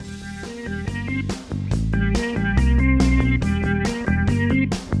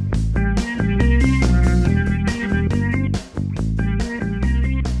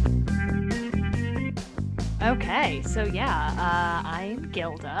I'm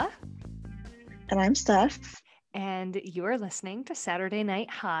Gilda. And I'm Steph. And you're listening to Saturday Night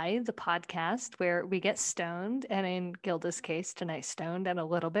High, the podcast where we get stoned, and in Gilda's case tonight, stoned and a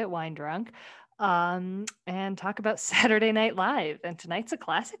little bit wine drunk, and talk about Saturday Night Live. And tonight's a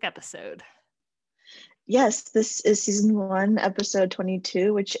classic episode. Yes, this is season 1, episode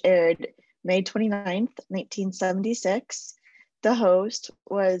 22, which aired May 29th, 1976. The host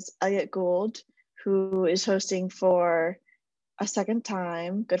was Elliot Gould, who is hosting for a second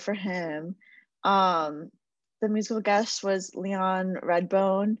time. Good for him. The musical guest was Leon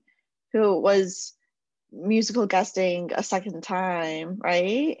Redbone, who was musical guesting a second time,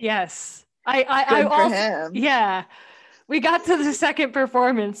 right? Yes. Him. Yeah. We got to the second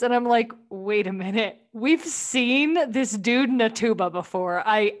performance and I'm like, wait a minute. We've seen this dude in a tuba before.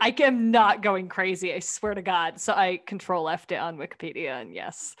 I am not going crazy. I swear to God. So I control F'd it on Wikipedia and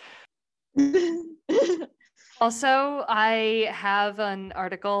yes. Also, I have an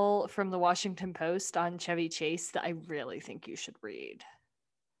article from the Washington Post on Chevy Chase that I really think you should read.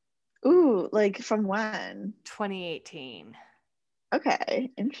 Ooh, like from when? 2018.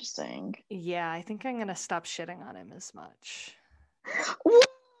 Okay, interesting. Yeah, I think I'm going to stop shitting on him as much.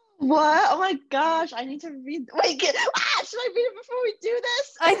 What? Oh my gosh, I need to read. Wait, should I read it before we do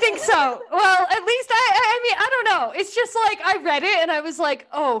this? I think so. Well, at least I mean, I don't know. It's just like I read it and I was like,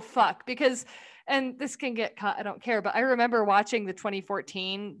 oh, fuck. Because, and this can get caught, I don't care, but I remember watching the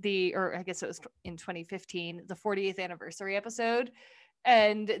 2014, or I guess it was in 2015, the 40th anniversary episode.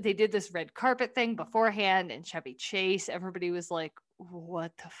 And they did this red carpet thing beforehand, and Chevy Chase, everybody was like,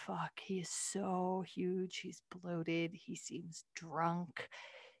 what the fuck? He is so huge. He's bloated. He seems drunk.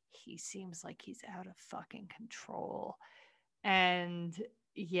 He seems like he's out of fucking control. And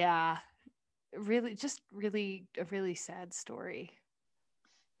yeah, really, just really a really sad story.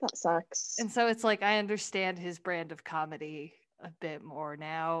 That sucks. And so it's like, I understand his brand of comedy a bit more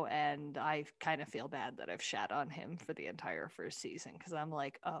now, and I kind of feel bad that I've shat on him for the entire first season, because I'm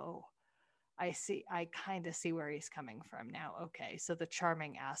like, oh, I kind of see where he's coming from now. Okay, so the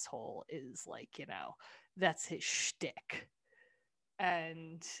charming asshole is like, that's his shtick.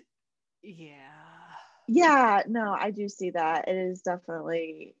 And yeah, no, I do see that. It is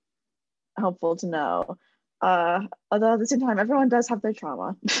definitely helpful to know. Although at the same time, everyone does have their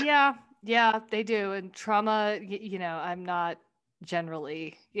trauma. yeah, they do. And trauma, I'm not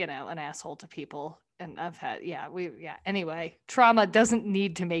generally, an asshole to people. And I've had, anyway, trauma doesn't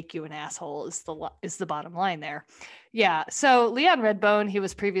need to make you an asshole is the bottom line there. Yeah. So Leon Redbone, he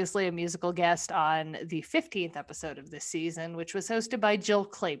was previously a musical guest on the 15th episode of this season, which was hosted by Jill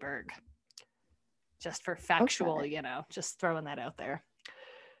Clayburgh. Just for factual, okay. Just throwing that out there.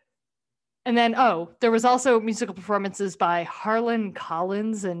 And then, there was also musical performances by Harlan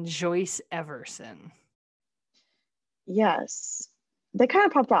Collins and Joyce Everson. Yes. They kind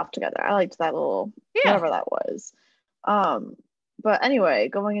of popped off together. I liked that little, whatever that was. But anyway,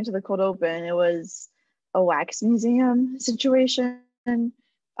 going into the cold open, it was a wax museum situation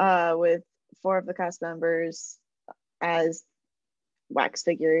with 4 of the cast members as wax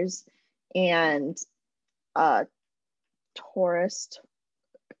figures and a tourist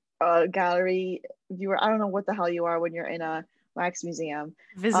gallery viewer. I don't know what the hell you are when you're in a wax museum.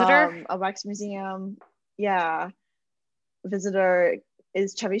 Visitor? A wax museum. Yeah. Visitor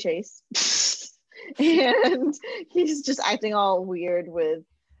is Chevy Chase. And he's just acting all weird with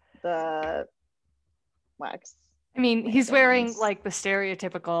the wax. I mean, he's wearing like the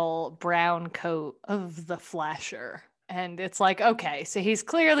stereotypical brown coat of the flasher. And it's like, okay, so he's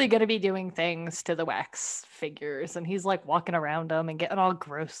clearly going to be doing things to the wax figures. And he's like walking around them and getting all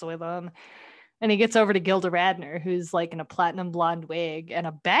gross with them. And he gets over to Gilda Radner, who's like in a platinum blonde wig and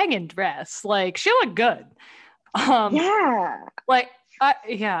a banging dress. Like, she looked good. Yeah. Like, I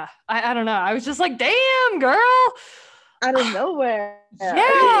don't know. I was just like, damn, girl. Out of nowhere.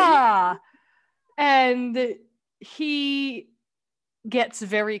 Yeah. And he gets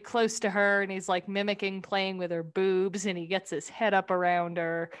very close to her and he's like mimicking playing with her boobs, and he gets his head up around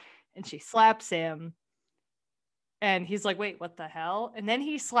her and she slaps him. And he's like, wait, what the hell? And then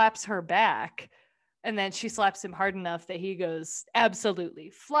he slaps her back. And then she slaps him hard enough that he goes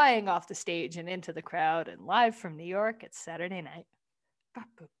absolutely flying off the stage and into the crowd. And live from New York, it's Saturday night.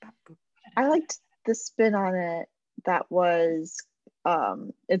 I liked the spin on it that was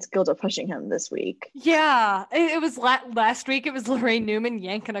it's Gilda pushing him this week. Yeah, it was last week it was Lorraine Newman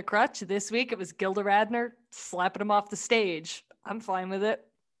yanking a crutch. This week it was Gilda Radner slapping him off the stage. I'm fine with it.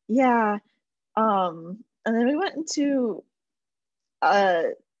 Yeah. And then we went into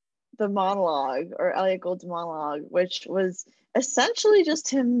the monologue, or Elliot Gould's monologue, which was essentially just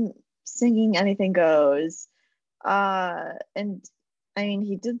him singing Anything Goes. And I mean,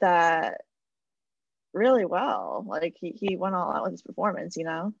 he did that really well. Like he went all out with his performance, you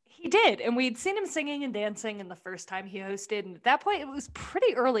know? He did. And we'd seen him singing and dancing in the first time he hosted. And at that point, it was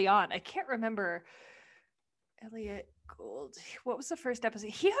pretty early on. I can't remember. Elliot Gould. What was the first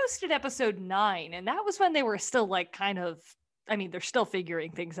episode? He hosted episode 9. And that was when they were still like kind of, I mean, they're still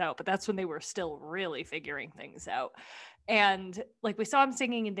figuring things out, but that's when they were still really figuring things out. And like we saw him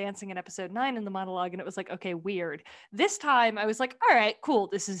singing and dancing in episode 9 in the monologue, and it was like, okay, weird. This time I was like, all right, cool,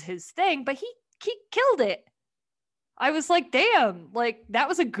 this is his thing, but he killed it. I was like, damn, like that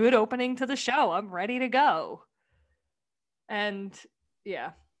was a good opening to the show. I'm ready to go. And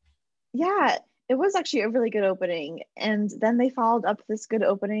yeah. Yeah, it was actually a really good opening. And then they followed up this good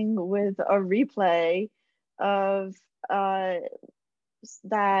opening with a replay of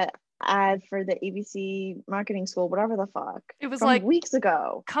that ad for the ABC marketing school, whatever the fuck. It was from like weeks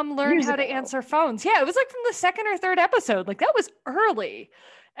ago. Come learn how to answer phones. Yeah, it was like from the second or third episode. Like that was early.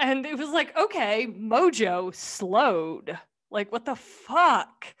 And it was like, okay, Mojo slowed. Like, what the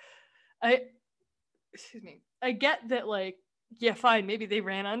fuck? Excuse me. I get that, like, yeah, fine, maybe they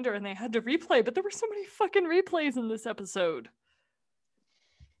ran under and they had to replay, but there were so many fucking replays in this episode.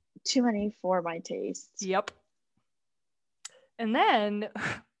 Too many for my taste. Yep. And then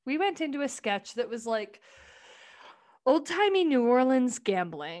we went into a sketch that was like old-timey New Orleans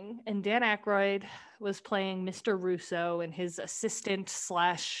gambling, and Dan Aykroyd was playing Mr. Russo, and his assistant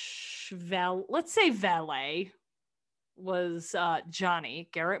slash let's say valet was Johnny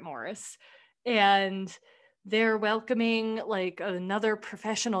Garrett Morris, and they're welcoming like another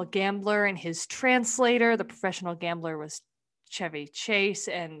professional gambler and his translator. The professional gambler was Chevy Chase,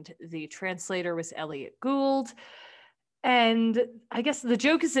 and the translator was Elliot Gould. And I guess the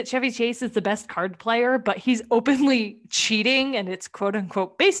joke is that Chevy Chase is the best card player, but he's openly cheating, and it's quote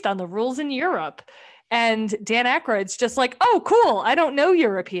unquote based on the rules in Europe. And Dan Aykroyd's just like, oh, cool, I don't know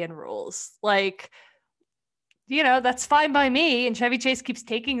European rules. Like, you know, that's fine by me. And Chevy Chase keeps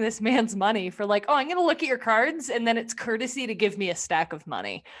taking this man's money for like, oh, I'm going to look at your cards, and then it's courtesy to give me a stack of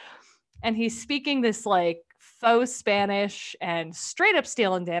money. And he's speaking this like faux Spanish and straight up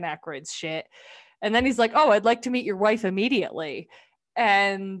stealing Dan Aykroyd's shit. And then he's like, oh, I'd like to meet your wife immediately.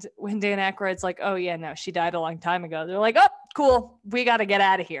 And when Dan Aykroyd's like, oh, yeah, no, she died a long time ago. They're like, oh, cool, we got to get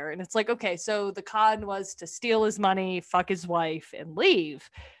out of here. And it's like, okay, so the con was to steal his money, fuck his wife, and leave.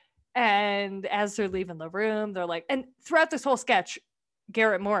 And as they're leaving the room, they're like, and throughout this whole sketch,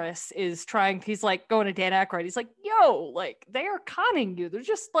 Garrett Morris is trying, he's like going to Dan Aykroyd. He's like, yo, like they are conning you. They're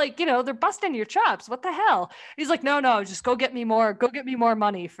just like, you know, they're busting your chops. What the hell? He's like, no, just go get me more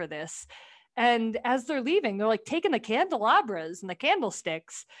money for this. And as they're leaving, they're like taking the candelabras and the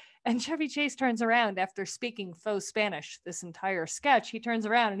candlesticks. And Chevy Chase turns around after speaking faux Spanish this entire sketch. He turns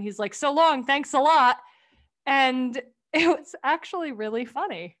around and he's like, so long, thanks a lot. And it was actually really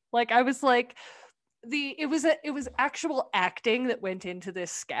funny. Like I was like, it was actual acting that went into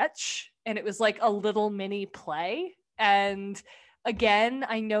this sketch, and it was like a little mini play. And again,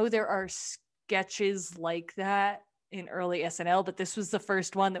 I know there are sketches like that in early SNL, but this was the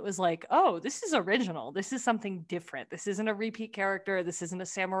first one that was like, oh, this is original. This is something different. This isn't a repeat character. This isn't a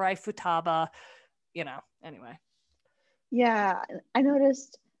Samurai Futaba, you know, anyway. Yeah, I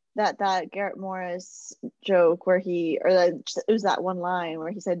noticed that Garrett Morris joke where it was that one line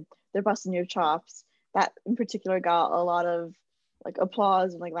where he said, they're busting your chops. That in particular got a lot of like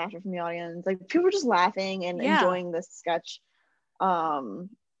applause and like laughter from the audience. Like people were just laughing and enjoying this sketch.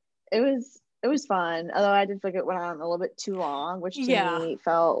 It was fun, although I did feel like it went on a little bit too long, which to me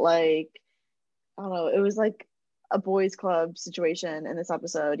felt like, I don't know, it was like a boys club situation in this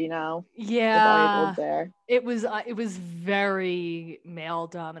episode, you know? Yeah. There. It was very male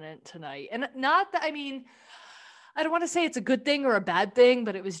dominant tonight. And not that, I mean, I don't want to say it's a good thing or a bad thing,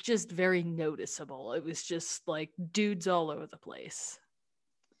 but it was just very noticeable. It was just like dudes all over the place.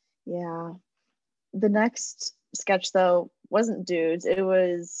 Yeah. The next sketch though wasn't dudes. It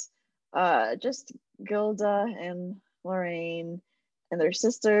was just Gilda and Lorraine and their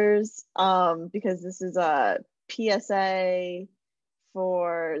sisters, because this is a PSA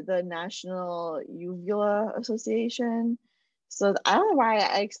for the National Uvula Association. So I don't know why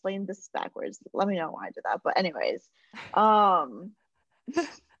I explained this backwards. Let me know why I did that. But anyways,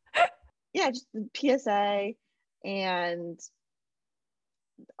 yeah, just the PSA. And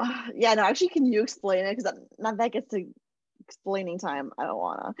yeah, no, actually, can you explain it? Because not that gets to explaining time. I don't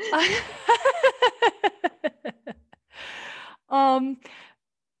wanna.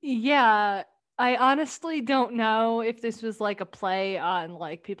 Yeah, I honestly don't know if this was like a play on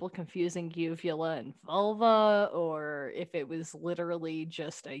like people confusing uvula and vulva, or if it was literally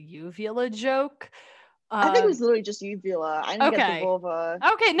just a uvula joke. I think it was literally just uvula. I didn't get the vulva.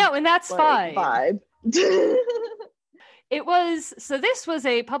 Okay, no, and that's like, fine. Vibe. This was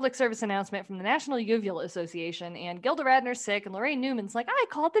a public service announcement from the National Uvula Association, and Gilda Radner's sick, and Lorraine Newman's like, I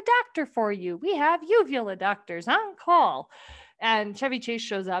called the doctor for you. We have uvula doctors on call. And Chevy Chase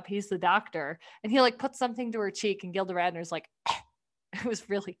shows up. He's the doctor, and he like puts something to her cheek, and Gilda Radner's like, it was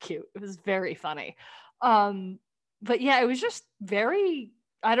really cute. It was very funny. But yeah, it was just very,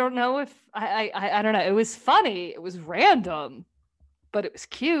 I don't know if I don't know. It was funny. It was random, but it was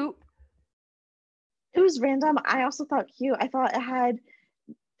cute. It was random. I also thought cute. I thought it had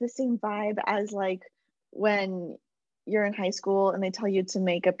the same vibe as like when you're in high school and they tell you to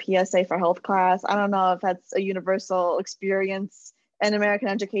make a PSA for health class. I don't know if that's a universal experience in American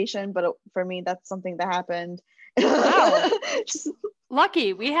education, but for me, that's something that happened. Wow. Just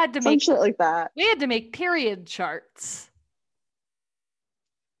lucky we had to make shit like that. We had to make period charts.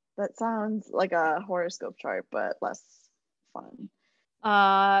 That sounds like a horoscope chart, but less fun.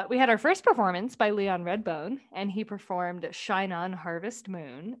 We had our first performance by Leon Redbone, and he performed Shine On Harvest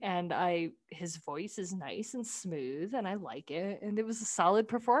Moon, and his voice is nice and smooth, and I like it, and it was a solid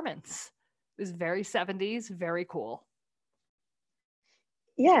performance. It was very 70s, very cool.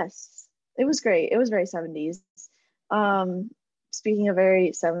 Yes, it was great. It was very 70s. Speaking of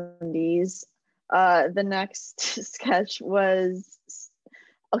very 70s, the next sketch was,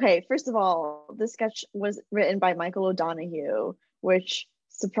 okay, first of all, the sketch was written by Michael O'Donoghue, which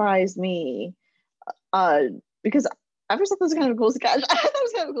surprised me because I first thought this was kind of a cool sketch. I thought it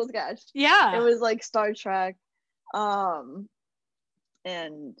was kind of a cool sketch. Yeah. It was like Star Trek. And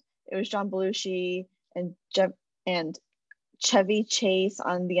it was John Belushi and Chevy Chase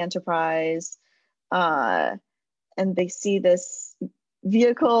on the Enterprise. And they see this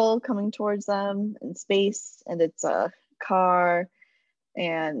vehicle coming towards them in space, and it's a car.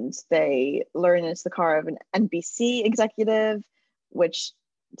 And they learn it's the car of an NBC executive, which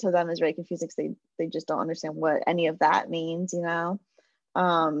to them is very confusing because they just don't understand what any of that means, you know?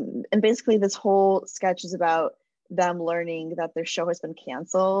 And basically this whole sketch is about them learning that their show has been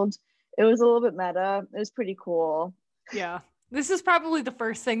canceled. It was a little bit meta. It was pretty cool. Yeah. This is probably the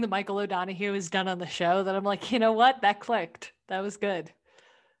first thing that Michael O'Donoghue has done on the show that I'm like, you know what? That clicked. That was good.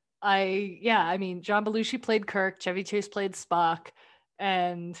 I mean, John Belushi played Kirk, Chevy Chase played Spock,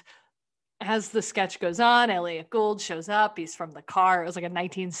 and as the sketch goes on, Elliot Gould shows up. He's from the car. It was like a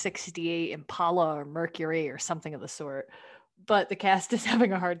 1968 Impala or Mercury or something of the sort. But the cast is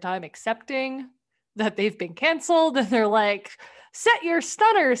having a hard time accepting that they've been canceled. And they're like, set your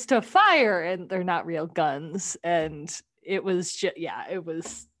stunners to fire. And they're not real guns. And it was just,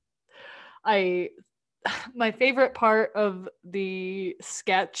 my favorite part of the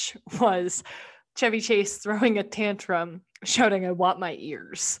sketch was Chevy Chase throwing a tantrum, shouting, I want my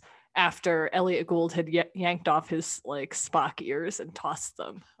ears, after Elliot Gould had yanked off his like Spock ears and tossed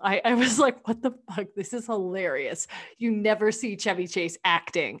them. I was like, what the fuck? This is hilarious. You never see Chevy Chase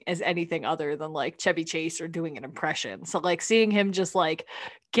acting as anything other than like Chevy Chase or doing an impression. So like seeing him just like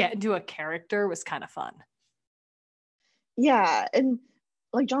get into a character was kind of fun. Yeah, and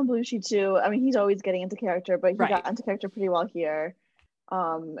like John Belushi too. I mean, he's always getting into character, but he got into character pretty well here.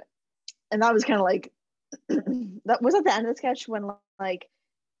 And that was kind of like that was at the end of the sketch when like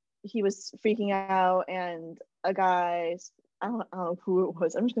he was freaking out and a guy, I don't know who it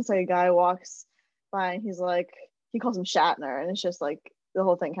was, I'm just gonna say a guy walks by and he's like, he calls him Shatner, and it's just like the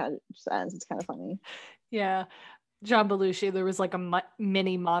whole thing kind of just ends. It's kind of funny. Yeah. John Belushi, there was like a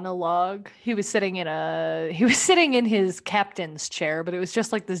mini monologue. He was sitting in his captain's chair, but it was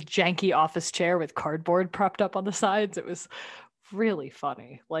just like this janky office chair with cardboard propped up on the sides. It was really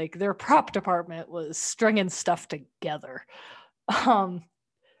funny. Like their prop department was stringing stuff together.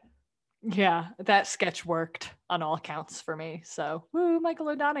 Yeah, that sketch worked on all counts for me. So, woo, Michael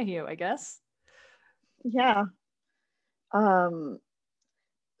O'Donoghue, I guess. Yeah. The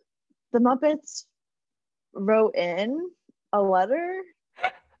Muppets wrote in a letter.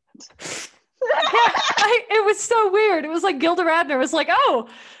 It was so weird. It was like Gilda Radner was like, oh,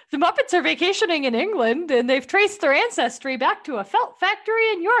 the Muppets are vacationing in England and they've traced their ancestry back to a felt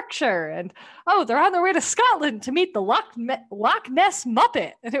factory in Yorkshire. And oh, they're on their way to Scotland to meet the Loch Ness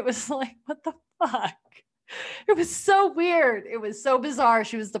Muppet. And it was like, what the fuck? It was so weird. It was so bizarre.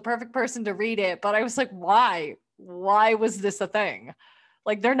 She was the perfect person to read it. But I was like, why? Why was this a thing?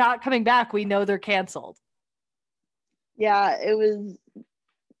 Like, they're not coming back. We know they're canceled. Yeah, it was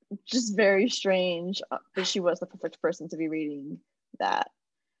just very strange that she was the perfect person to be reading that.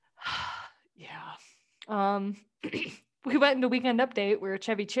 Yeah. We went into Weekend Update where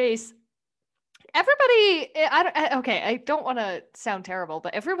Chevy Chase Everybody, I don't want to sound terrible,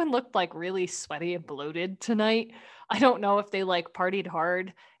 but everyone looked like really sweaty and bloated tonight. I don't know if they like partied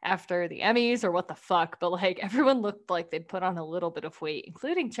hard after the Emmys or what the fuck, but like everyone looked like they'd put on a little bit of weight,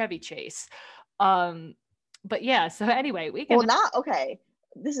 including Chevy Chase. But yeah, so anyway, we can. Well, not okay.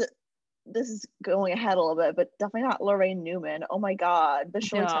 This is going ahead a little bit, but definitely not Lorraine Newman. Oh my God, the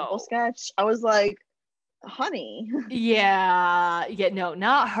Shirley Temple sketch. I was like, honey. Yeah, no,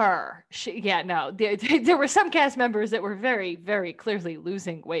 not her. No. There were some cast members that were very, very clearly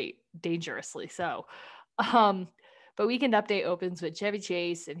losing weight, dangerously so. But Weekend Update opens with Chevy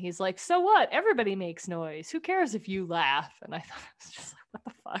Chase, and he's like, "So what? Everybody makes noise. Who cares if you laugh?" And I thought, it was just like, what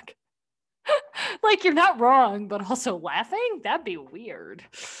the fuck? Like, you're not wrong, but also laughing? That'd be weird.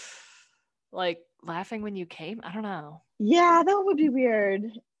 Like, laughing when you came? I don't know. Yeah, that would be weird.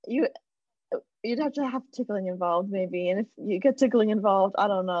 You'd have to have tickling involved, maybe. And if you get tickling involved, I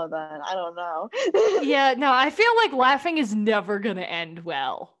don't know then. I don't know. Yeah, no, I feel like laughing is never going to end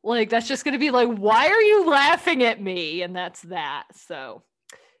well. Like, that's just going to be like, why are you laughing at me? And that's that. So,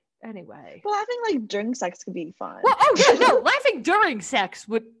 anyway. Laughing like during sex could be fun. Well, oh, yeah, no, laughing during sex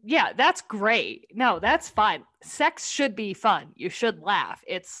would, yeah, that's great. No, that's fine. Sex should be fun. You should laugh.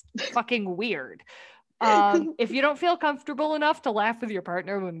 It's fucking weird. If you don't feel comfortable enough to laugh with your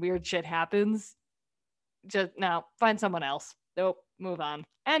partner when weird shit happens, just no, find someone else. Nope, move on.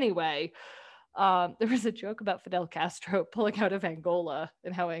 Anyway, there was a joke about Fidel Castro pulling out of Angola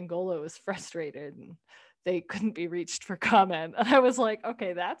and how Angola was frustrated and they couldn't be reached for comment. And I was like,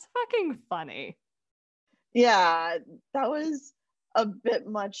 okay, that's fucking funny. Yeah, that was a bit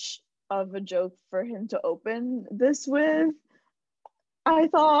much of a joke for him to open this with, I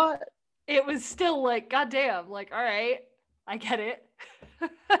thought. It was still like, goddamn, like, all right, I get it.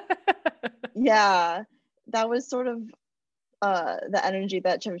 Yeah, that was sort of the energy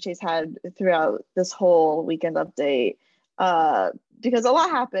that Chevy Chase had throughout this whole Weekend Update, because a lot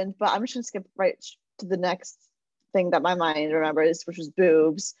happened, but I'm just gonna skip right to the next thing that my mind remembers, which was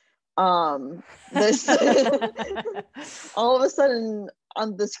boobs. This all of a sudden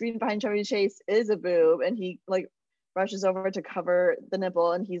on the screen behind Chevy Chase is a boob, and he like rushes over to cover the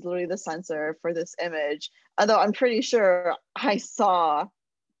nipple, and he's literally the censor for this image, although I'm pretty sure I saw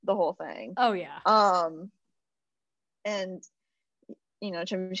the whole thing. Oh yeah. And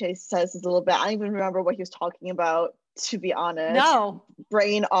Chevy Chase says this a little bit. I don't even remember what he was talking about, to be honest. No.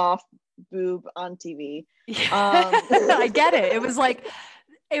 Brain off, boob on TV. I get it. It was like,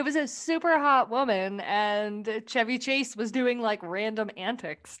 it was a super hot woman, and Chevy Chase was doing like random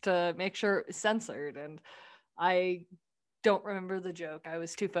antics to make sure it was censored, and I don't remember the joke. I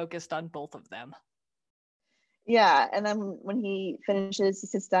was too focused on both of them. Yeah, and then when he finishes, he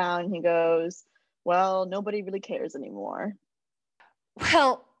sits down and he goes, well, nobody really cares anymore.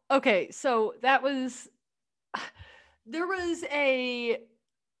 Well, okay, so that was in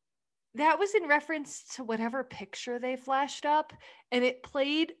reference to whatever picture they flashed up, and it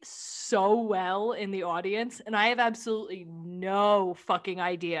played so well in the audience, and I have absolutely no fucking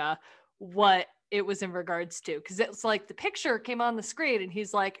idea what it was in regards to, because it's like the picture came on the screen and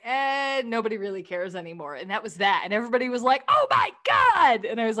he's like, nobody really cares anymore, and that was that, and everybody was like, oh my God,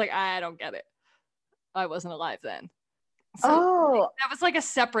 and I was like, I don't get it. I wasn't alive then. So that was like a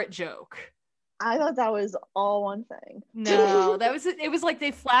separate joke. I thought that was all one thing. No, it was like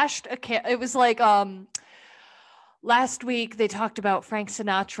they flashed it was like last week they talked about Frank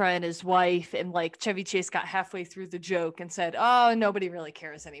Sinatra and his wife, and like Chevy Chase got halfway through the joke and said, oh, nobody really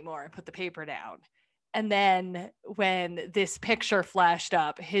cares anymore, and put the paper down. And then when this picture flashed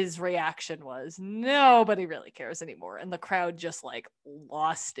up, his reaction was, nobody really cares anymore. And the crowd just like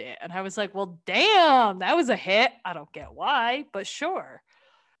lost it. And I was like, well, damn, that was a hit. I don't get why, but sure.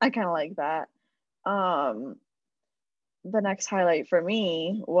 I kind of like that. The next highlight for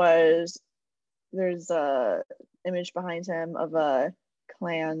me was there's a image behind him of a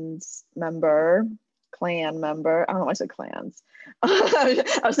clan member. I don't know why I said clans. I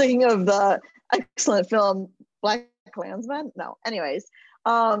was thinking of the excellent film Black Klansman. No, anyways.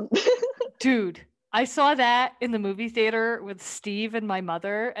 Dude, I saw that in the movie theater with Steve and my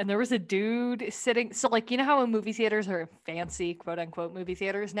mother, and there was a dude sitting. So like, you know how in movie theaters are fancy, quote unquote, movie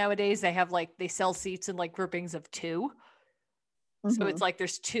theaters nowadays, they have like, they sell seats in like groupings of two. Mm-hmm. So it's like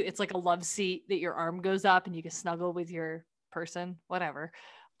there's two, it's like a love seat that your arm goes up and you can snuggle with your person, whatever.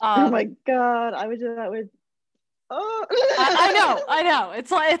 Oh my God, I would do that with. Oh. I know.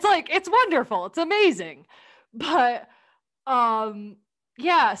 It's like it's wonderful. It's amazing. But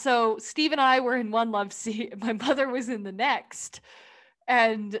yeah, so Steve and I were in one love seat, and my mother was in the next.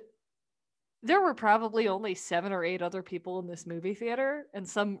 And there were probably only 7 or 8 other people in this movie theater, and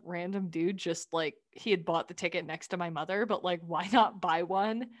some random dude just like he had bought the ticket next to my mother, but like why not buy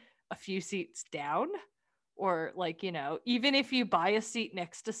one a few seats down? Or like, you know, even if you buy a seat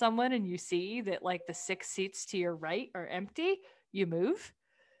next to someone and you see that like the 6 seats to your right are empty, you move.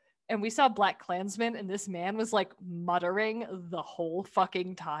 And we saw Black Klansman, and this man was like muttering the whole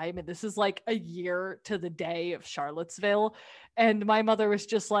fucking time. And this is like a year to the day of Charlottesville. And my mother was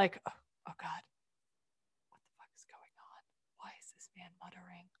just like, oh God, what the fuck is going on? Why is this man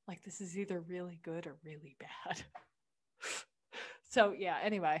muttering? Like, this is either really good or really bad. So, yeah,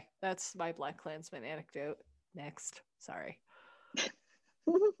 anyway, that's my Black Klansman anecdote. Next. Sorry.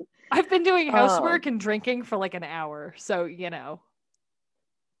 I've been doing housework and drinking for like an hour. So, you know.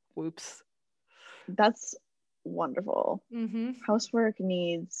 Whoops. That's wonderful. Mm-hmm. Housework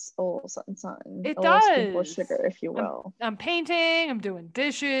needs a little something. It a does. Little spoonful of sugar, if you will. I'm painting. I'm doing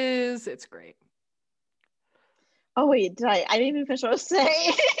dishes. It's great. Oh wait, I didn't even finish what I was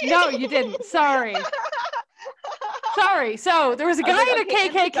saying. No, you didn't. Sorry. Sorry. So there was a guy in a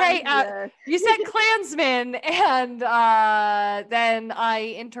KKK. You said Klansman, and then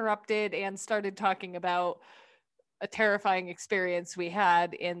I interrupted and started talking about a terrifying experience we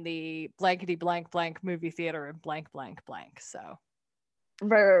had in the blankety blank blank movie theater in blank blank blank. So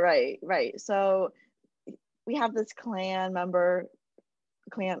right. So we have this clan on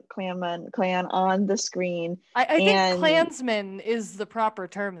the screen. I think Klansman is the proper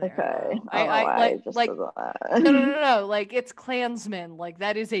term there. Okay. Though. I no. Like it's Klansman. Like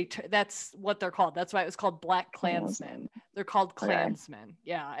that is that's what they're called. That's why it was called Black Klansman. They're called Klansmen. Okay.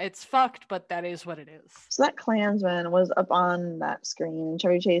 Yeah, it's fucked, but that is what it is. So that Klansman was up on that screen, and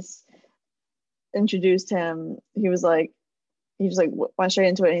Chevy Chase introduced him. He just like went straight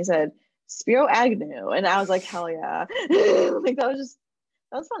into it, and he said Spiro Agnew, and I was like, hell yeah! Like that was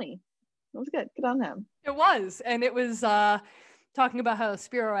funny. It was good. Good on him. It was, and it was talking about how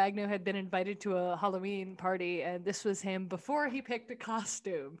Spiro Agnew had been invited to a Halloween party, and this was him before he picked a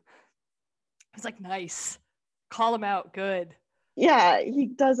costume. I was like, nice. Call him out. Good. Yeah, he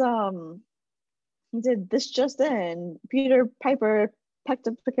does. He did this just in. Peter Piper picked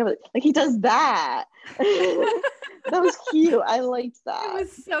up like he does that. That was cute. I liked that. It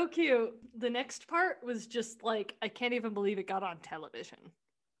was so cute. The next part was just like, I can't even believe it got on television.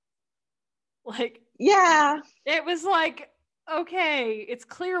 Like, yeah, it was like, okay, it's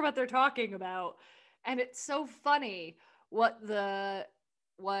clear what they're talking about, and it's so funny what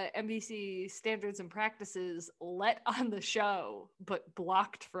NBC standards and practices let on the show but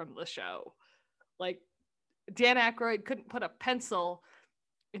blocked from the show. Like, Dan Aykroyd couldn't put a pencil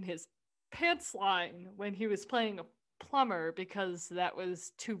in his pants line when he was playing a plumber because that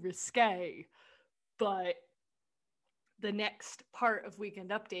was too risque. But the next part of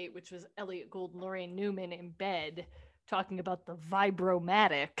Weekend Update, which was Elliot Gould and Lorraine Newman in bed talking about the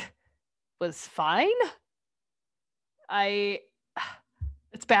Vibromatic, was fine.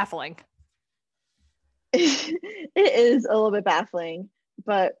 It's baffling. It is a little bit baffling,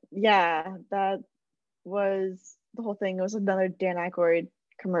 but yeah, that was the whole thing. It was another Dan Aykroyd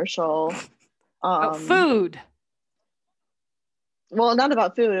commercial. Food. Well, not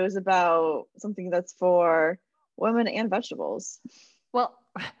about food. It was about something that's for women and vegetables. Well,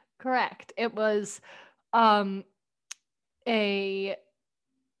 correct. It was so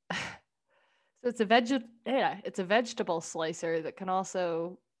it's a vegetable slicer that can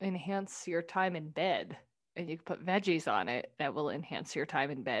also enhance your time in bed. And you can put veggies on it that will enhance your time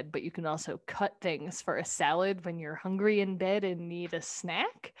in bed, but you can also cut things for a salad when you're hungry in bed and need a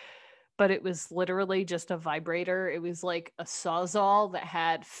snack. But it was literally just a vibrator. It was like a Sawzall that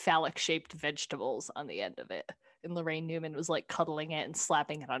had phallic-shaped vegetables on the end of it. And Lorraine Newman was like cuddling it and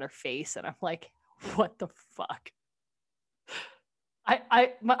slapping it on her face. And I'm like, what the fuck?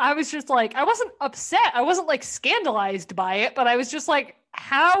 I was just like, I wasn't upset. I wasn't like scandalized by it, but I was just like,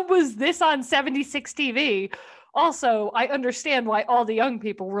 how was this on 76 TV? Also, I understand why all the young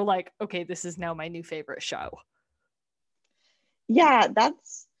people were like, okay, this is now my new favorite show. Yeah, that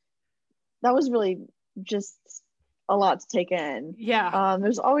was really just a lot to take in. Yeah.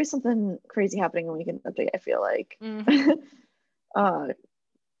 There's always something crazy happening in Weekend Update, I feel like. Mm-hmm.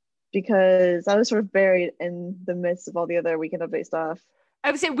 Because I was sort of buried in the midst of all the other Weekend Update stuff.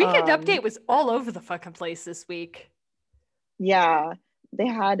 I would say Weekend Update was all over the fucking place this week. Yeah. They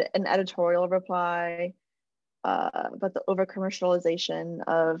had an editorial reply about the over commercialization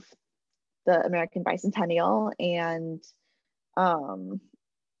of the American Bicentennial, and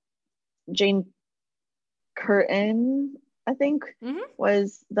Jane Curtin, I think,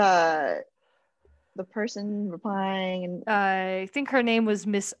 was the the person replying, and I think her name was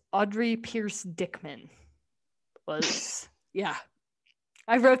Miss Audrey Pierce Dickman. Yeah.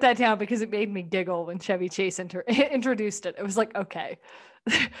 I wrote that down because it made me giggle when Chevy Chase introduced it. It was like, okay,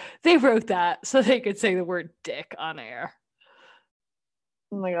 they wrote that so they could say the word dick on air.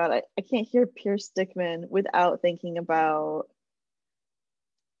 Oh my God, I can't hear Pierce Dickman without thinking about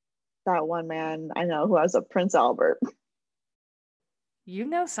that one man I know who has a Prince Albert. You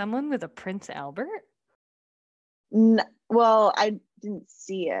know someone with a Prince Albert? Well, I didn't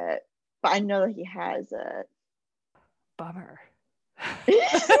see it, but I know that he has it. Bummer.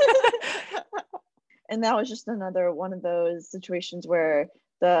 And that was just another one of those situations where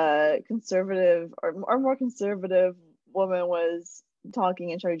the conservative or more conservative woman was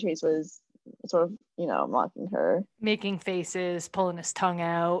talking and Chevy Chase was sort of, mocking her. Making faces, pulling his tongue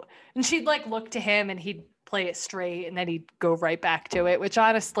out. And she'd like look to him and he'd play it straight and then he'd go right back to it, which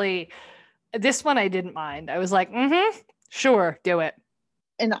honestly, this one I didn't mind. I was like, sure, do it.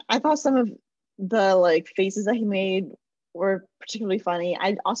 And I thought some of the like faces that he made were particularly funny.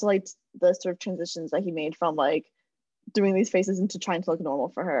 I also liked the sort of transitions that he made from like doing these faces into trying to look normal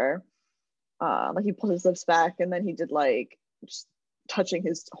for her. Like he pulled his lips back and then he did like just touching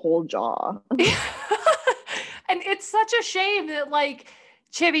his whole jaw. And it's such a shame that like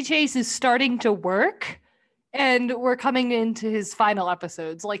Chevy Chase is starting to work and we're coming into his final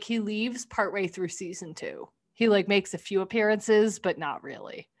episodes. Like he leaves partway through season 2. He like makes a few appearances, but not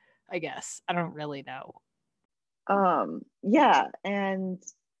really, I guess. I don't really know. Yeah, and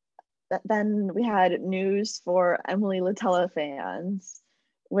then we had news for Emily Litella fans,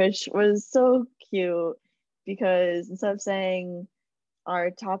 which was so cute because instead of saying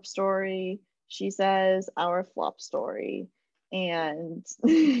our top story, she says our flop story, and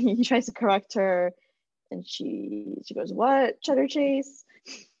he tries to correct her, and she goes, "What, Cheddar Chase?"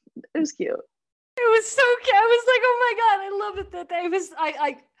 It was cute. It was so cute. I was like, oh my God, I love it that day. It was,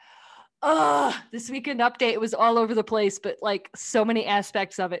 this weekend update, it was all over the place, but like so many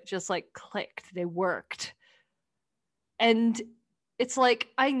aspects of it just like clicked. They worked. And it's like,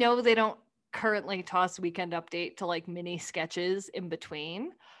 I know they don't currently toss weekend update to like mini sketches in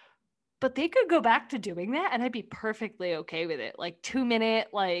between, but they could go back to doing that and I'd be perfectly okay with it. Like 2-minute,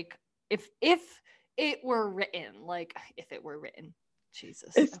 like if it were written,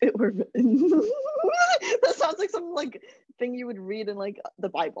 Jesus. If it were written. That sounds like some like thing you would read in like the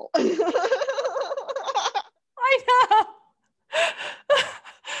Bible. I know.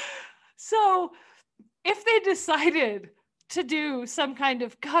 So if they decided to do some kind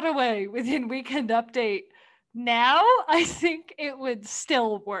of cutaway within Weekend Update now, I think it would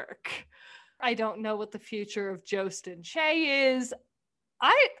still work. I don't know what the future of Jost and Che is.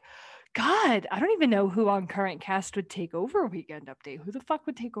 I don't even know who on current cast would take over Weekend Update. Who the fuck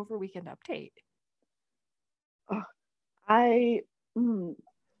would take over Weekend Update? I mean,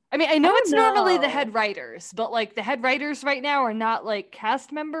 I know it's normally the head writers, but like the head writers right now are not like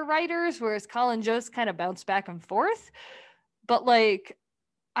cast member writers, whereas Colin Jost kind of bounce back and forth. But like,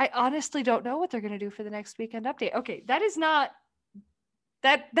 I honestly don't know what they're going to do for the next Weekend Update. Okay, that is not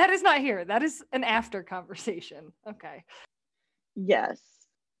here. That is an after conversation. Okay. Yes.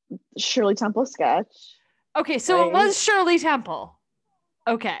 Shirley Temple sketch. Okay, so It was Shirley Temple.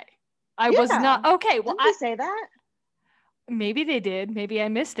 Okay. I was not okay. Well, didn't they say that? Maybe they did. Maybe I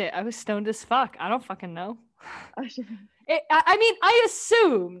missed it. I was stoned as fuck. I don't fucking know. I mean, I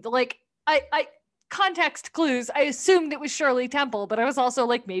assumed like I context clues. I assumed it was Shirley Temple, but I was also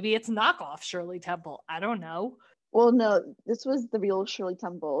like, maybe it's knockoff Shirley Temple. I don't know. Well, no, this was the real Shirley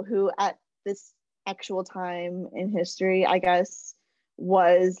Temple, who at this actual time in history, I guess,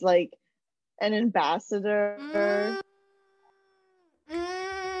 was like an ambassador.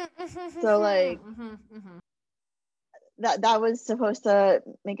 So like that was supposed to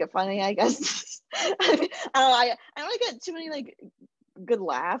make it funny, I guess. I don't get too many like good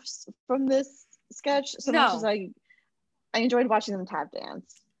laughs from this sketch so much as I enjoyed watching them tap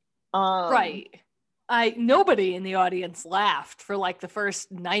dance. Right. Nobody in the audience laughed for like the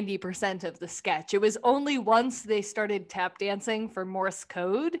first 90% of the sketch. It was only once they started tap dancing for Morse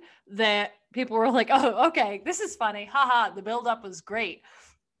code that people were like, oh, okay, this is funny. Haha, the buildup was great.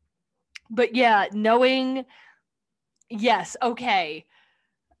 But yeah, yes, okay.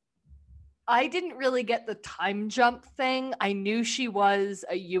 I didn't really get the time jump thing. I knew she was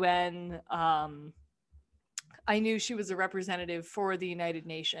a UN, I knew she was a representative for the United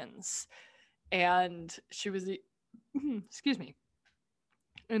Nations. And she was, excuse me,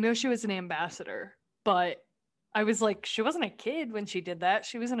 I know she was an ambassador, but I was like, she wasn't a kid when she did that.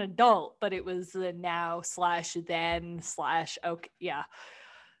 She was an adult, but it was the now/then/okay, yeah.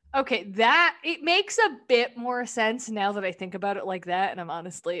 Okay, that it makes a bit more sense now that I think about it like that, and I'm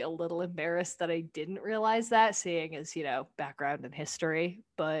honestly a little embarrassed that I didn't realize that, seeing as, background and history,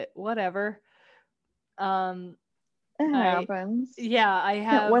 but whatever. Um It I happens. yeah, I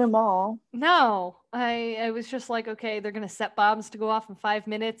Can't win have them all. no. I was just like, okay, they're gonna set bombs to go off in 5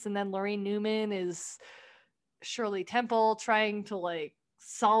 minutes, and then Lorraine Newman is Shirley Temple trying to like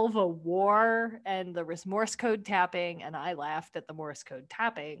solve a war, and there was Morse code tapping, and I laughed at the Morse code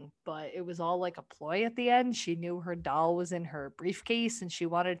tapping, but it was all like a ploy at the end. She knew her doll was in her briefcase and she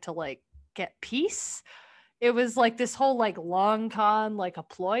wanted to like get peace. It was like this whole like long con, like a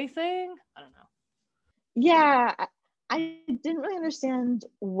ploy thing. I don't know. Yeah, I didn't really understand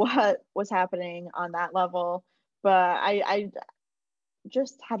what was happening on that level, but I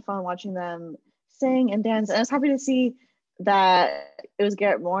just had fun watching them sing and dance. And I was happy to see that it was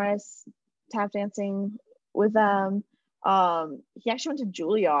Garrett Morris tap dancing with them. He actually went to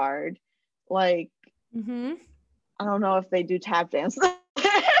Juilliard. Like, Mm-hmm. I don't know if they do tap dance there, I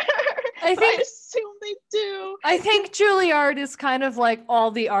but I think assume they do. I think Juilliard is kind of like all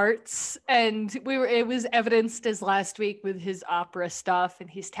the arts, and it was evidenced as last week with his opera stuff, and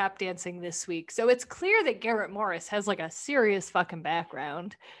he's tap dancing this week. So it's clear that Garrett Morris has like a serious fucking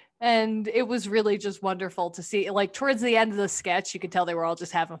background. And it was really just wonderful to see. Like towards the end of the sketch, you could tell they were all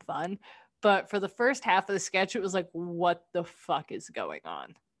just having fun. But for the first half of the sketch, it was like, what the fuck is going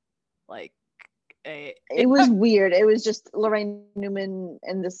on? Like, It was weird. It was just Lorraine Newman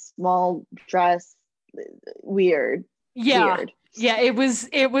in this small dress. Weird. yeah, Weird. yeah. It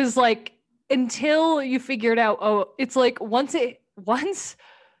was like until you figured out. Oh, it's like once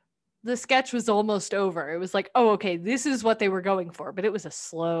the sketch was almost over, it was like, oh, okay, this is what they were going for. But it was a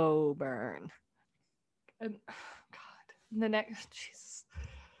slow burn. And God, the next Jesus,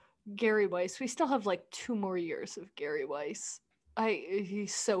 Gary Weiss. We still have like 2 more years of Gary Weiss.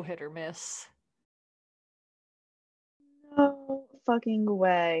 He's so hit or miss. No fucking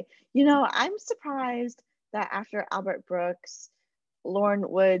way. I'm surprised that after Albert Brooks, Lorne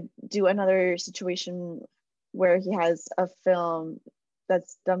would do another situation where he has a film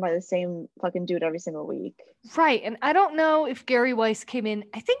that's done by the same fucking dude every single week. Right. And I don't know if Gary Weiss came in.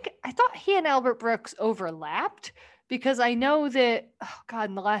 I thought he and Albert Brooks overlapped because I know that, oh God,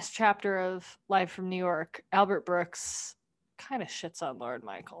 in the last chapter of Live from New York, Albert Brooks kind of shits on Lorne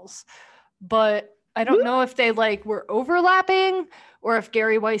Michaels. But I don't know if they like were overlapping or if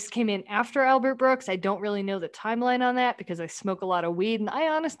Gary Weiss came in after Albert Brooks. I don't really know the timeline on that because I smoke a lot of weed and I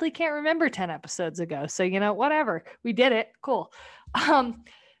honestly can't remember 10 episodes ago. So, whatever. We did it. Cool.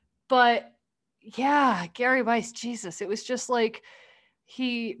 But yeah, Gary Weiss, Jesus, it was just like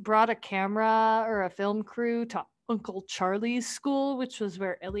he brought a camera or a film crew to Uncle Charlie's school, which was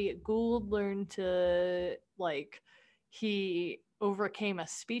where Elliot Gould learned to he overcame a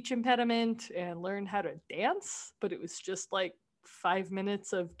speech impediment and learned how to dance, but it was just like 5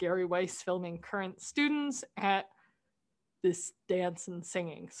 minutes of Gary Weiss filming current students at this dance and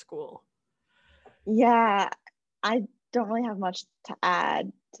singing school. Yeah, I don't really have much to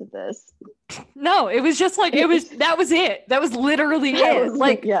add to this. No, it was just like that was it. That was literally it.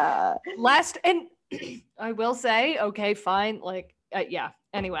 Like yeah. Last and I will say, okay, fine. Yeah.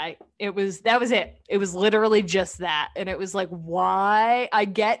 Anyway, that was it. It was literally just that. And it was like, why? I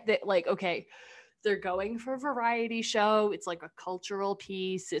get that, like, okay, they're going for a variety show. It's like a cultural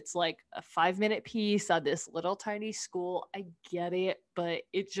piece. It's like a 5-minute piece on this little tiny school. I get it. But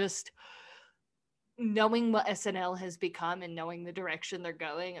it just, knowing what SNL has become and knowing the direction they're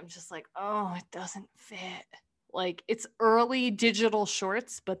going, I'm just like, oh, it doesn't fit. Like, it's early digital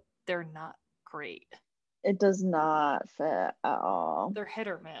shorts, but they're not great. It does not fit at all. They're hit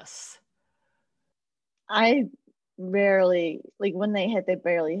or miss. I rarely, like, when they hit, they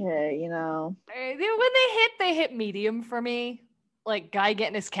barely hit, When they hit medium for me. Like guy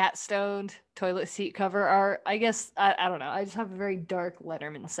getting his cat stoned, toilet seat cover art. I guess, I don't know. I just have a very dark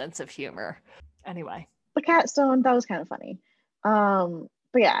Letterman sense of humor. Anyway. The cat stone, that was kind of funny. But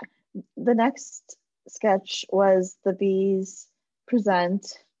yeah, the next sketch was the Bees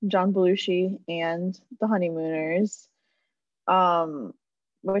present John Belushi and the Honeymooners,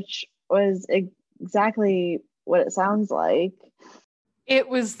 which was exactly what it sounds like. It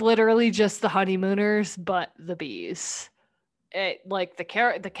was literally just the Honeymooners, but the Bees.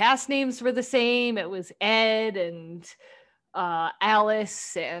 The cast names were the same. It was Ed and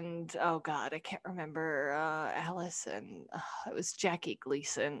Alice and oh god, I can't remember Alice and it was Jackie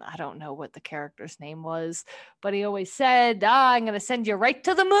Gleason. I don't know what the character's name was, but he always said, I'm gonna send you right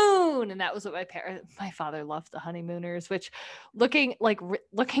to the moon, and that was what my father loved the Honeymooners. Which, looking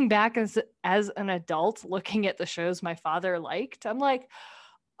back as an adult, looking at the shows my father liked, I'm like,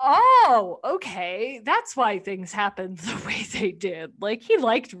 Oh, okay. That's why things happened the way they did. Like, he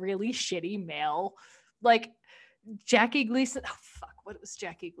liked really shitty mail. Like, Jackie Gleason. Oh, fuck. What was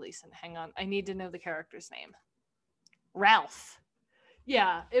Jackie Gleason? Hang on. I need to know the character's name. Ralph.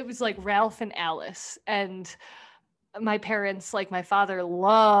 Yeah, it was like Ralph and Alice. And my parents, like my father,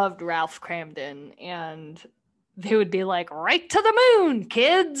 loved Ralph Cramden. And they would be like, right to the moon,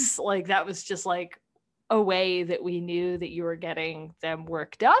 kids. Like, that was just like a way that we knew that you were getting them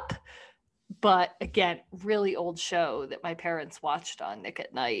worked up. But again, really old show that my parents watched on Nick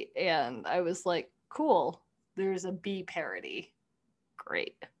at Night. And I was like, cool, there's a bee parody.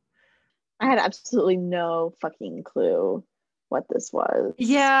 Great. I had absolutely no fucking clue what this was.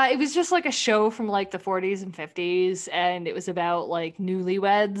 Yeah, it was just like a show from like the 40s and 50s. And it was about like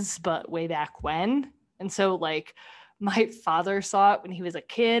newlyweds, but way back when. And so like my father saw it when he was a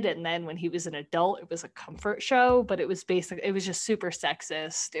kid, and then when he was an adult, it was a comfort show, but it was basically, it was just super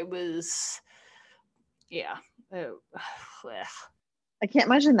sexist. It was, yeah. I can't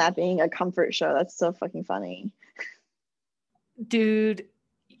imagine that being a comfort show. That's so fucking funny. Dude,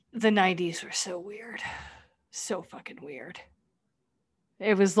 the 90s were so weird. So fucking weird.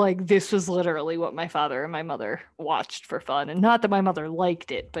 It was like, this was literally what my father and my mother watched for fun. And not that my mother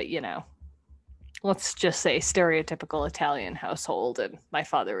liked it, but you know, let's just say stereotypical Italian household, and my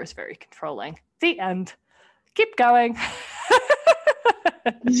father was very controlling. The end. Keep going.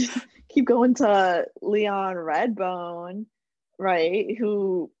 Keep going to Leon Redbone, right?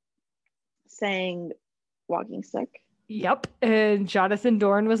 Who sang Walking Stick. Yep. And Jonathan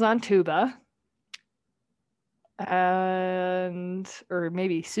Dorn was on tuba. And, or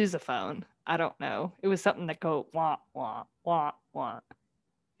maybe sousaphone. I don't know. It was something that go wah, wah, wah, wah.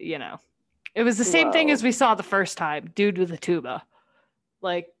 You know. It was the same thing as we saw the first time, dude with a tuba.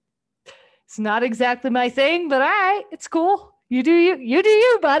 Like, it's not exactly my thing, but all right, it's cool. You do you. You do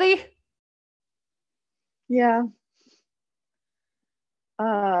you, buddy. Yeah.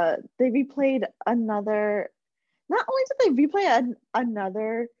 They replayed another. Not only did they replay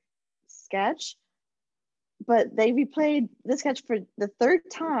another sketch, but they replayed the sketch for the third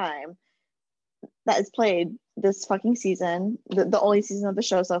time that is played this fucking season, the only season of the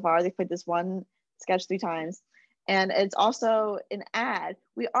show so far. They played this one sketch 3 times, and it's also an ad.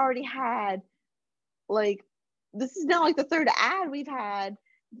 We already had, like, this is now like the third ad we've had,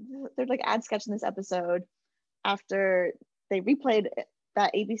 the third like ad sketch in this episode, after they replayed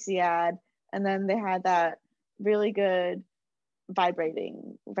that ABC ad, and then they had that really good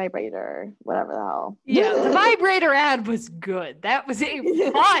vibrator, whatever the hell. Yeah, the vibrator ad was good. That was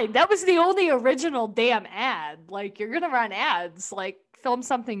fine. That was the only original damn ad. Like, you're gonna run ads, like, film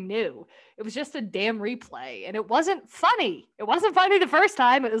something new. It was just a damn replay, and it wasn't funny. It wasn't funny the first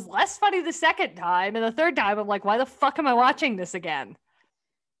time. It was less funny the second time, and the third time I'm like, why the fuck am I watching this again?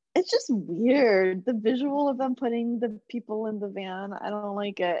 It's just weird. The visual of them putting the people in the van, I don't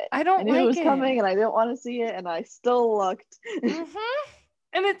like it. I knew it was coming, and I didn't want to see it, and I still looked. Mm-hmm.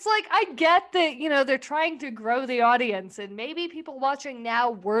 And it's like, I get that, you know, they're trying to grow the audience, and maybe people watching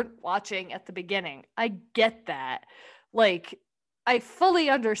now weren't watching at the beginning. I get that. Like, I fully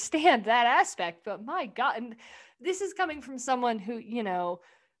understand that aspect, but my God, and this is coming from someone who, you know,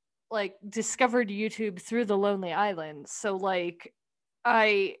 like, discovered YouTube through The Lonely Island. So like,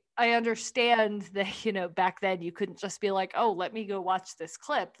 I understand that, you know, back then you couldn't just be like, oh, let me go watch this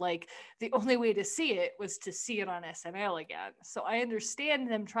clip. Like, the only way to see it was to see it on SNL again. So I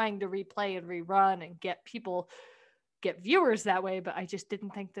understand them trying to replay and rerun and get viewers that way, but I just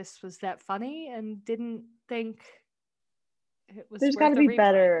didn't think this was that funny, and didn't think it was. There's got to be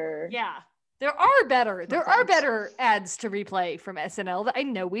better. Yeah, there are better ads to replay from SNL that I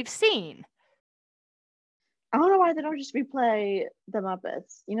know we've seen. I don't know why they don't just replay the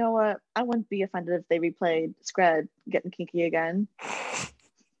Muppets. You know what? I wouldn't be offended if they replayed Scred getting kinky again.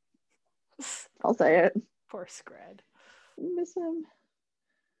 I'll say it. Poor Scred. Miss him.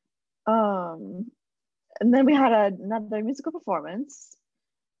 And then we had another musical performance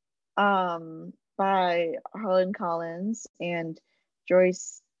by Harlan Collins and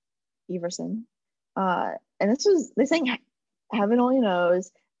Joyce Everson. And they sang Heaven Only Knows,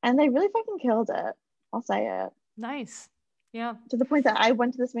 and they really fucking killed it. I'll say it. Nice. Yeah. To the point that I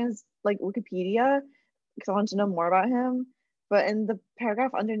went to this man's like Wikipedia because I wanted to know more about him. But in the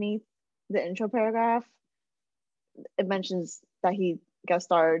paragraph underneath the intro paragraph, it mentions that he guest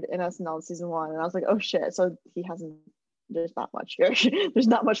starred in SNL season 1. And I was like, oh shit. So there's not much here. There's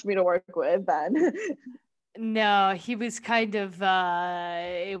not much for me to work with then. No, he was kind of,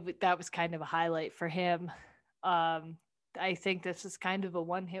 that was kind of a highlight for him. I think this is kind of a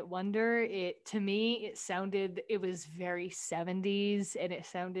one-hit wonder. To me, it was very 70s, and it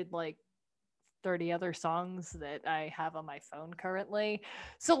sounded like 30 other songs that I have on my phone currently.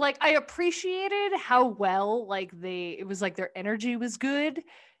 So like I appreciated how well like it was like their energy was good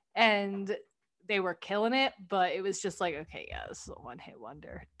and they were killing it, but it was just like, okay, yeah, this is a one-hit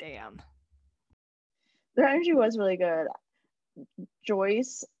wonder. Damn. Their energy was really good.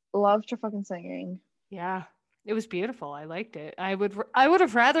 Joyce loved her fucking singing. Yeah. It was beautiful. I liked it. I would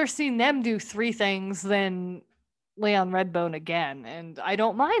have rather seen them do three things than Leon Redbone again. And I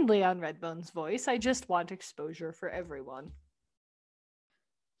don't mind Leon Redbone's voice. I just want exposure for everyone.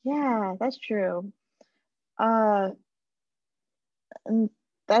 Yeah, that's true. And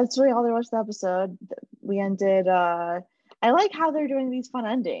that's really all there was to the episode. We ended I like how they're doing these fun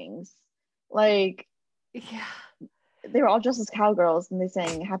endings. Like, yeah, they were all dressed as cowgirls and they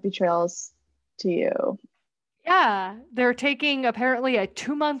sang happy trails to you. Yeah, they're taking apparently a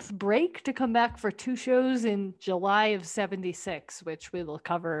 2-month break to come back for 2 shows in July of 76, which we will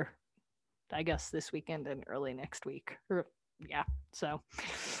cover, I guess, this weekend and early next week. Yeah, so.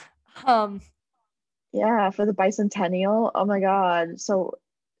 Yeah, for the bicentennial. Oh my God. So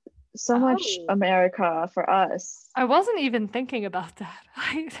much America for us. I wasn't even thinking about that.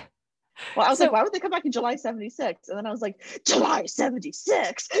 Well, I was like, why would they come back in July 76? And then I was like, July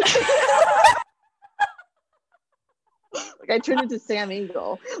 76? Like I turned into Sam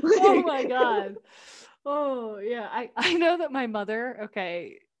Eagle. Oh my God. Oh yeah. I know that my mother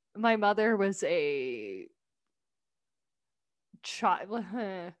was a child.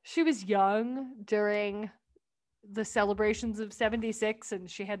 She was young during the celebrations of 76 and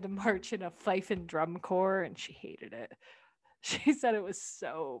she had to march in a fife and drum corps and she hated it. She said it was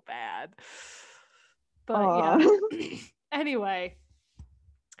so bad. But yeah. Anyway,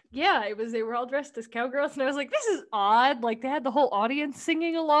 yeah, they were all dressed as cowgirls and I was like, this is odd. Like they had the whole audience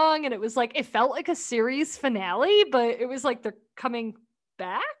singing along and it was like, it felt like a series finale, but it was like they're coming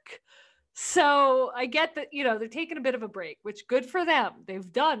back. So I get that, they're taking a bit of a break, which good for them. They've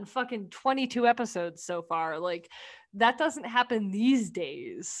done fucking 22 episodes so far. Like that doesn't happen these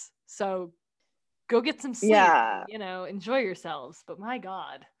days. So go get some sleep, enjoy yourselves. But my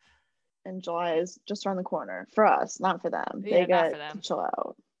God. And July is just around the corner for us, not for them. They get to chill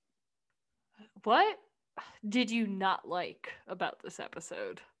out. What did you not like about this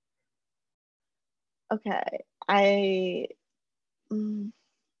episode? Okay.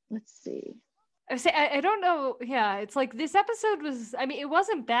 Let's see. I don't know. Yeah, it's like this episode was, it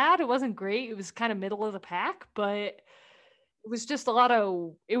wasn't bad. It wasn't great. It was kind of middle of the pack, but it was just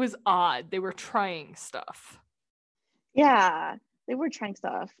it was odd. They were trying stuff. Yeah, they were trying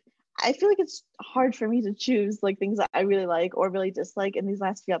stuff. I feel like it's hard for me to choose like things that I really like or really dislike in these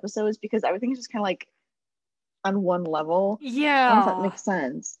last few episodes because everything is just kind of like on one level. Yeah. I don't know if that makes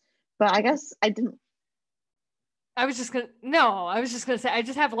sense. But I guess I didn't. I was just gonna say I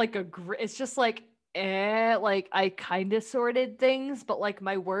just have like it's just like like I kind of sorted things, but like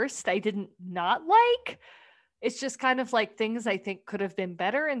my worst I didn't not like. It's just kind of like things I think could have been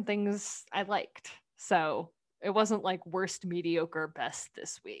better and things I liked. So it wasn't like worst, mediocre, best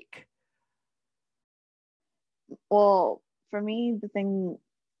this week. Well, for me, the thing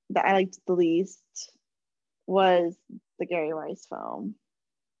that I liked the least was the Gary Rice film.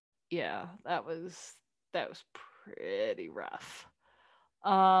 Yeah, that was pretty rough.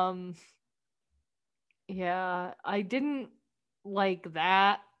 Yeah, I didn't like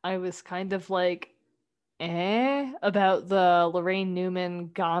that. I was kind of like about the Lorraine Newman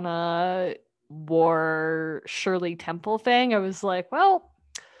Ghana War Shirley Temple thing. I was like, well,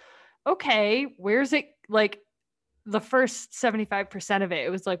 okay, where's it? Like the first 75% of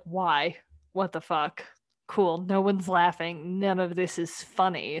it was like, why? What the fuck? Cool. No one's laughing. None of this is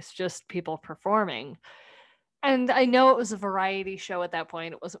funny. It's just people performing. And I know it was a variety show at that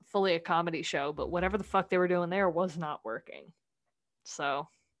point. It wasn't fully a comedy show, but whatever the fuck they were doing there was not working. So.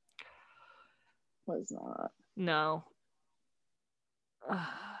 Was not. No.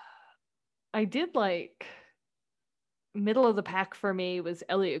 I did like middle of the pack for me was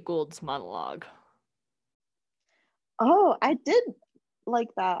Elliot Gould's monologue. Oh, I did like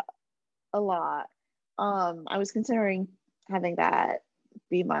that a lot. I was considering having that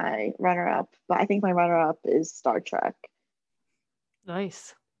be my runner-up, but I think my runner-up is Star Trek.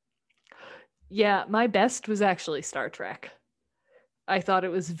 Nice. Yeah, my best was actually Star Trek. I thought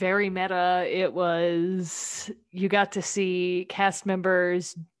it was very meta. You got to see cast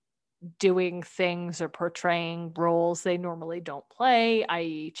members doing things or portraying roles they normally don't play,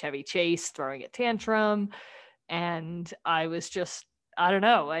 i.e. Chevy Chase throwing a tantrum. And I I don't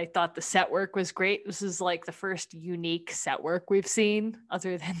know. I thought the set work was great. This is like the first unique set work we've seen,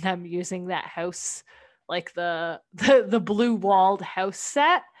 other than them using that house, like the blue walled house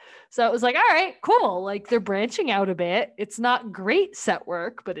set. So it was like, all right, cool. Like they're branching out a bit. It's not great set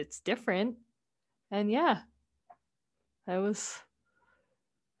work, but it's different. And yeah, that was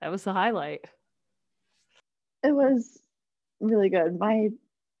the highlight. It was really good. My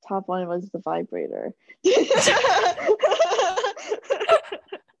top one was the vibrator.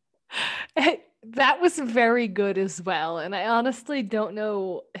 That was very good as well. And I honestly don't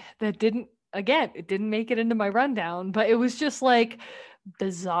know, it didn't make it into my rundown, but it was just like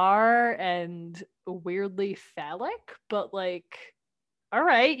bizarre and weirdly phallic, but like, all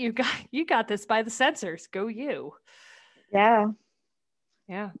right, you got this by the censors. Go you. Yeah.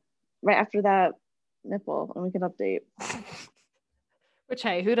 Yeah. Right after that, nipple, and we can update. Which,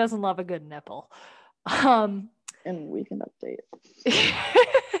 hey, who doesn't love a good nipple? And we can update.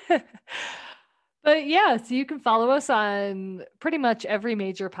 But yeah, so you can follow us on pretty much every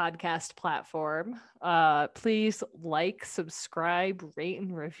major podcast platform. Please like, subscribe, rate,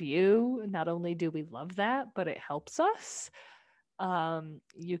 and review. Not only do we love that, but it helps us.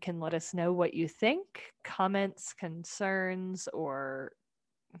 You can let us know what you think, comments, concerns, or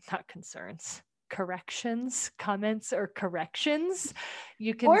not concerns, corrections, comments, or corrections.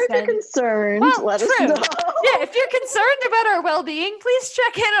 You can if you're concerned, let us know. Yeah, if you're concerned about our well-being, please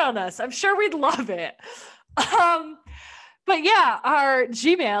check in on us. I'm sure we'd love it. But yeah, our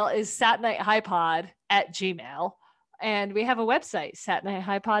Gmail is satnighthighpod@gmail, and we have a website,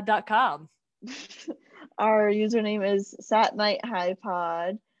 satnighthighpod.com. Our username is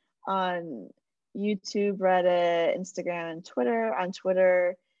satnighthighpod on YouTube, Reddit, Instagram, and Twitter. On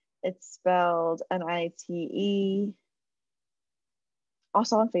Twitter, it's spelled NITE.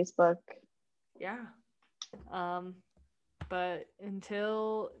 Also on Facebook. Yeah. But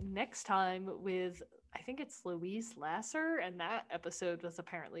until next time with, I think it's Louise Lasser, and that episode was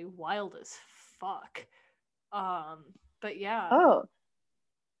apparently wild as fuck. But yeah. Oh.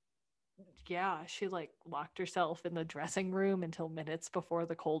 Yeah, she like locked herself in the dressing room until minutes before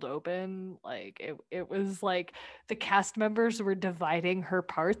the cold open. Like it was like the cast members were dividing her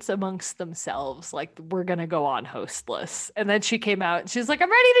parts amongst themselves. Like, we're gonna go on hostless. And then she came out and she's like, I'm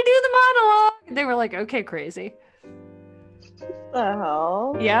ready to do the monologue. And they were like, okay, crazy. The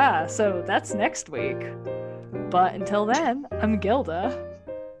hell? Yeah, so that's next week. But until then, I'm Gilda.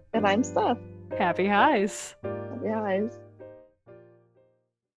 And I'm Steph. Happy highs. Happy highs.